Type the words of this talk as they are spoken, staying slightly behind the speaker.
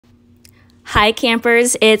Hi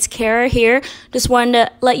campers, it's Kara here. Just wanted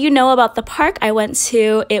to let you know about the park I went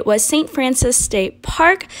to. It was St. Francis State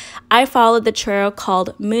Park. I followed the trail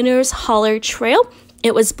called Mooner's Holler Trail.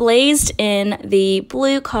 It was blazed in the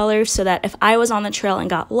blue color so that if I was on the trail and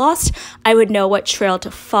got lost, I would know what trail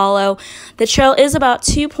to follow. The trail is about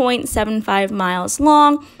 2.75 miles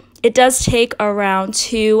long. It does take around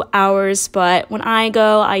 2 hours, but when I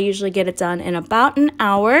go, I usually get it done in about an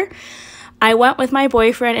hour. I went with my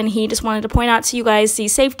boyfriend and he just wanted to point out to you guys the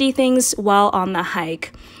safety things while on the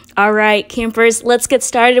hike. All right, campers, let's get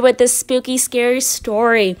started with this spooky, scary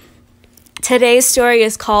story. Today's story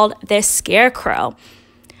is called The Scarecrow.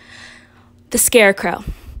 The Scarecrow.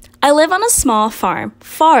 I live on a small farm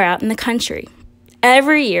far out in the country.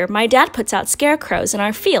 Every year, my dad puts out scarecrows in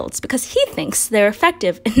our fields because he thinks they're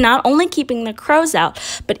effective in not only keeping the crows out,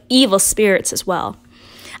 but evil spirits as well.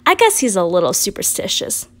 I guess he's a little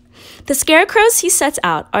superstitious. The scarecrows he sets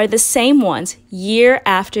out are the same ones year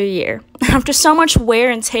after year. After so much wear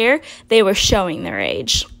and tear, they were showing their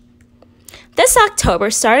age. This October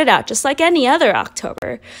started out just like any other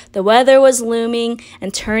October. The weather was looming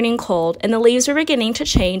and turning cold, and the leaves were beginning to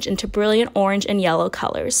change into brilliant orange and yellow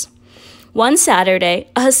colors. One Saturday,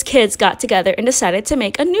 us kids got together and decided to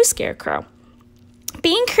make a new scarecrow.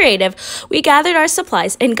 Being creative, we gathered our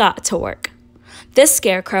supplies and got to work. This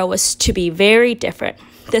scarecrow was to be very different.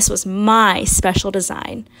 This was my special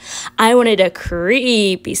design. I wanted a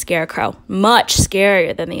creepy scarecrow, much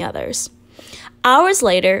scarier than the others. Hours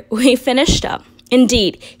later, we finished up.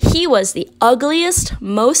 Indeed, he was the ugliest,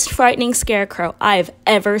 most frightening scarecrow I've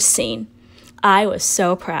ever seen. I was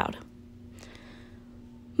so proud.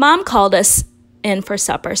 Mom called us in for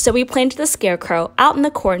supper, so we planted the scarecrow out in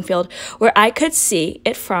the cornfield where I could see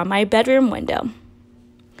it from my bedroom window.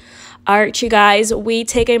 All right, you guys, we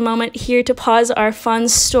take a moment here to pause our fun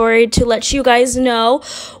story to let you guys know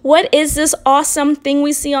what is this awesome thing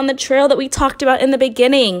we see on the trail that we talked about in the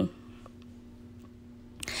beginning.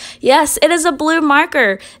 Yes, it is a blue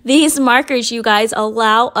marker. These markers, you guys,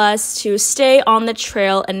 allow us to stay on the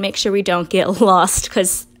trail and make sure we don't get lost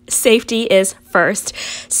because safety is first.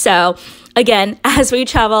 So, again, as we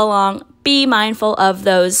travel along, be mindful of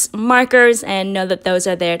those markers and know that those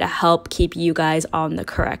are there to help keep you guys on the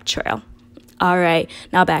correct trail. All right,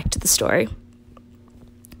 now back to the story.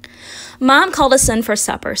 Mom called us in for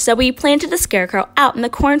supper, so we planted the scarecrow out in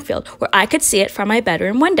the cornfield where I could see it from my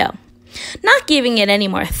bedroom window. Not giving it any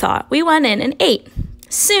more thought, we went in and ate.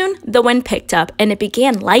 Soon, the wind picked up and it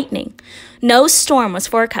began lightning. No storm was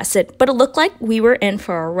forecasted, but it looked like we were in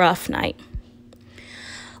for a rough night.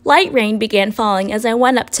 Light rain began falling as I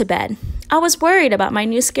went up to bed. I was worried about my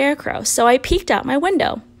new scarecrow, so I peeked out my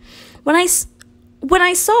window. When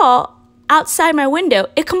I saw outside my window,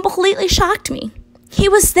 it completely shocked me. He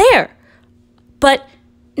was there, but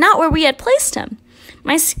not where we had placed him.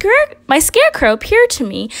 My scarecrow appeared to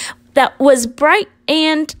me that was bright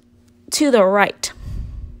and to the right.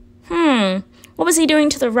 What was he doing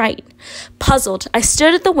to the right? Puzzled, I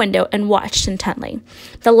stood at the window and watched intently.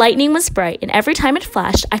 The lightning was bright, and every time it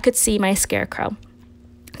flashed, I could see my scarecrow.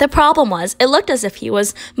 The problem was, it looked as if he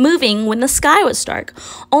was moving when the sky was dark,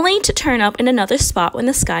 only to turn up in another spot when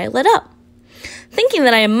the sky lit up. Thinking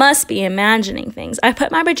that I must be imagining things, I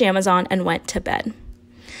put my pajamas on and went to bed.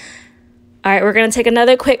 All right, we're going to take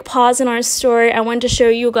another quick pause in our story. I wanted to show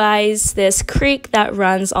you guys this creek that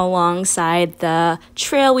runs alongside the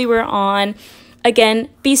trail we were on. Again,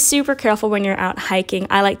 be super careful when you're out hiking.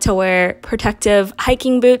 I like to wear protective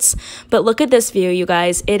hiking boots, but look at this view, you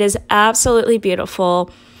guys. It is absolutely beautiful.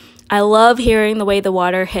 I love hearing the way the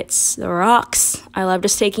water hits the rocks. I love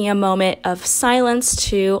just taking a moment of silence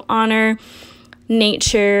to honor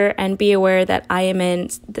nature and be aware that I am in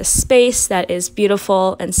the space that is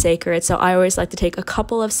beautiful and sacred. So I always like to take a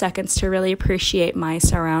couple of seconds to really appreciate my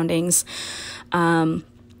surroundings.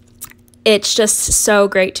 It's just so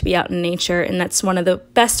great to be out in nature, and that's one of the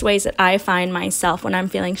best ways that I find myself when I'm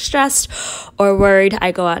feeling stressed or worried.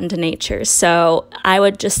 I go out into nature. So I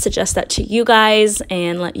would just suggest that to you guys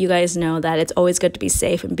and let you guys know that it's always good to be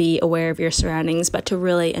safe and be aware of your surroundings, but to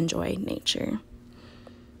really enjoy nature.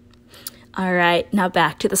 All right, now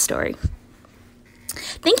back to the story.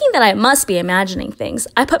 Thinking that I must be imagining things,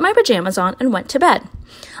 I put my pajamas on and went to bed.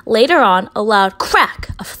 Later on, a loud crack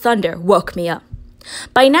of thunder woke me up.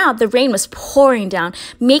 By now, the rain was pouring down,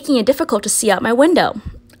 making it difficult to see out my window.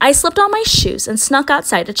 I slipped on my shoes and snuck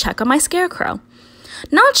outside to check on my scarecrow.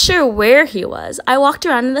 Not sure where he was, I walked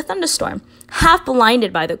around in the thunderstorm, half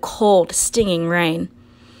blinded by the cold, stinging rain.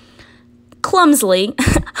 Clumsily,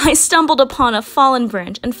 I stumbled upon a fallen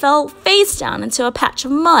branch and fell face down into a patch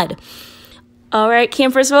of mud. All right,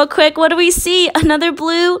 campers, real quick, what do we see? Another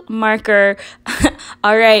blue marker.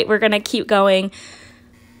 All right, we're going to keep going.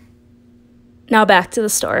 Now back to the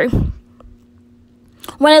story.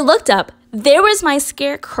 When I looked up, there was my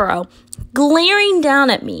scarecrow glaring down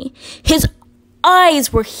at me. His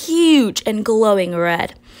eyes were huge and glowing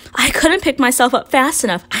red. I couldn't pick myself up fast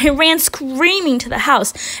enough. I ran screaming to the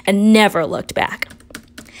house and never looked back.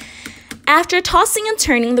 After tossing and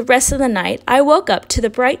turning the rest of the night, I woke up to the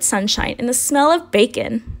bright sunshine and the smell of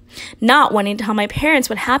bacon. Not wanting to tell my parents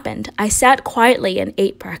what happened, I sat quietly and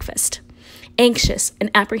ate breakfast. Anxious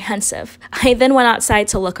and apprehensive, I then went outside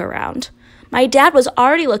to look around. My dad was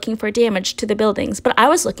already looking for damage to the buildings, but I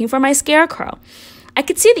was looking for my scarecrow. I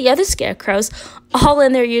could see the other scarecrows all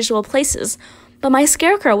in their usual places, but my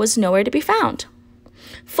scarecrow was nowhere to be found.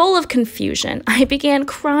 Full of confusion, I began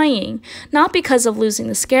crying, not because of losing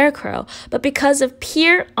the scarecrow, but because of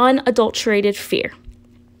pure, unadulterated fear.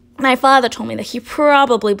 My father told me that he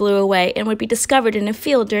probably blew away and would be discovered in a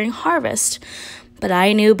field during harvest, but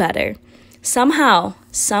I knew better. Somehow,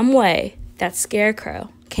 some way, that scarecrow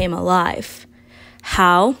came alive.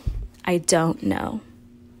 How? I don't know.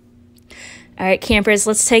 All right, campers,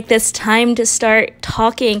 let's take this time to start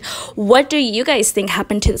talking. What do you guys think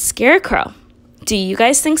happened to the scarecrow? Do you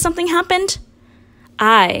guys think something happened?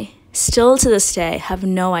 I, still to this day, have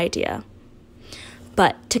no idea.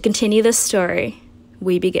 But to continue this story,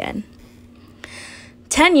 we begin.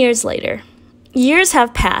 10 years later, years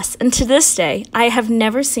have passed, and to this day, I have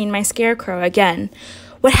never seen my scarecrow again.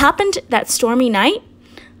 What happened that stormy night?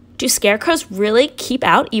 Do scarecrows really keep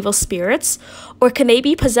out evil spirits, or can they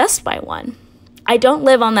be possessed by one? I don't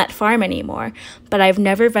live on that farm anymore, but I've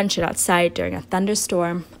never ventured outside during a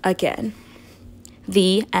thunderstorm again.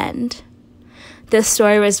 The end. This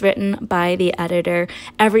story was written by the editor.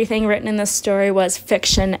 Everything written in this story was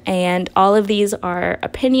fiction, and all of these are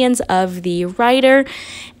opinions of the writer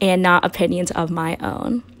and not opinions of my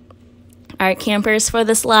own. All right, campers, for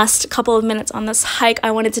this last couple of minutes on this hike,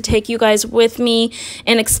 I wanted to take you guys with me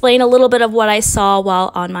and explain a little bit of what I saw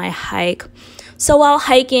while on my hike. So while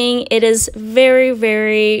hiking, it is very,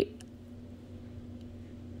 very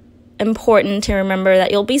important to remember that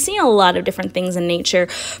you'll be seeing a lot of different things in nature.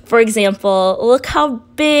 For example, look how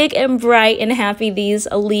big and bright and happy these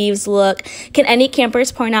leaves look. Can any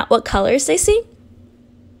campers point out what colors they see?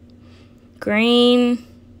 Green,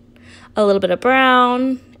 a little bit of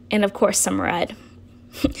brown, and of course some red.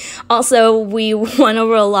 Also, we went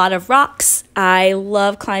over a lot of rocks. I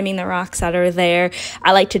love climbing the rocks that are there.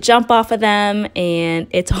 I like to jump off of them, and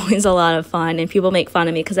it's always a lot of fun, and people make fun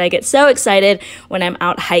of me because I get so excited when I'm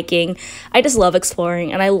out hiking. I just love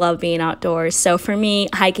exploring, and I love being outdoors. So for me,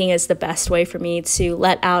 hiking is the best way for me to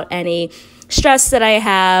let out any stress that I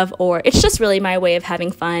have, or it's just really my way of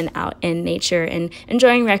having fun out in nature and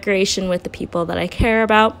enjoying recreation with the people that I care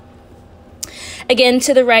about. Again,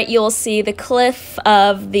 to the right, you'll see the cliff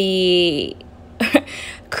of the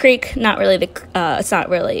creek. Not really it's not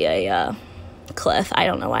really a cliff. I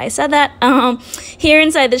don't know why I said that. Here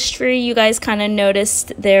inside this tree, you guys kind of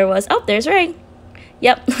noticed there was, oh, there's Ray.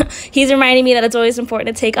 Yep, he's reminding me that it's always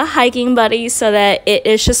important to take a hiking buddy so that it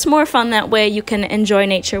is just more fun that way. You can enjoy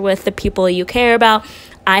nature with the people you care about.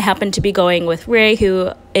 I happen to be going with Ray,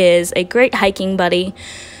 who is a great hiking buddy.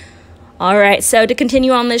 All right, so to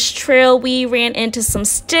continue on this trail, we ran into some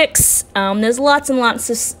sticks. There's lots and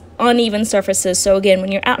lots of uneven surfaces. So again,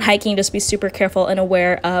 when you're out hiking, just be super careful and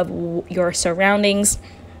aware of your surroundings.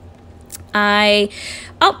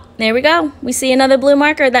 Oh, there we go. We see another blue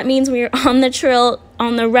marker. That means we're on the trail,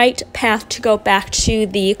 on the right path to go back to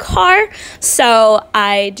the car. So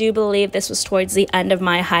I do believe this was towards the end of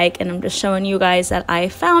my hike, and I'm just showing you guys that I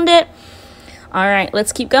found it. All right,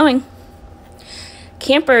 let's keep going.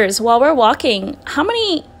 Campers, while we're walking, how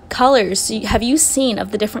many colors have you seen of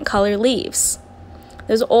the different color leaves?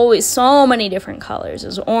 There's always so many different colors.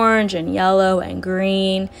 There's orange and yellow and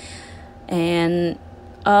green and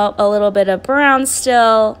a little bit of brown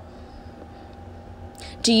still.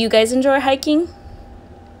 Do you guys enjoy hiking?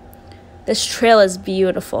 This trail is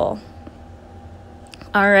beautiful.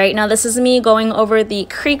 All right, now this is me going over the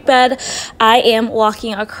creek bed. I am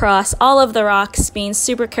walking across all of the rocks, being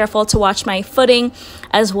super careful to watch my footing,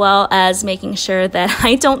 as well as making sure that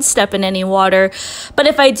I don't step in any water. But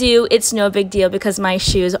if I do, it's no big deal because my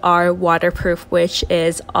shoes are waterproof, which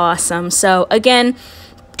is awesome. So again,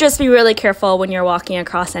 just be really careful when you're walking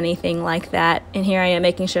across anything like that. And here I am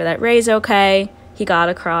making sure that Ray's okay. He got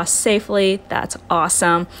across safely. That's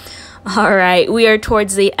awesome. All right, we are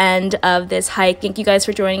towards the end of this hike. Thank you guys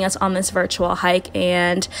for joining us on this virtual hike,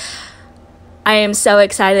 and I am so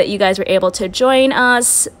excited that you guys were able to join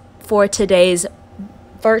us for today's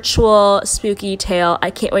virtual spooky tale.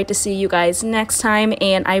 I can't wait to see you guys next time,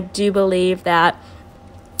 and I do believe that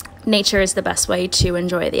nature is the best way to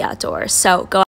enjoy the outdoors. So go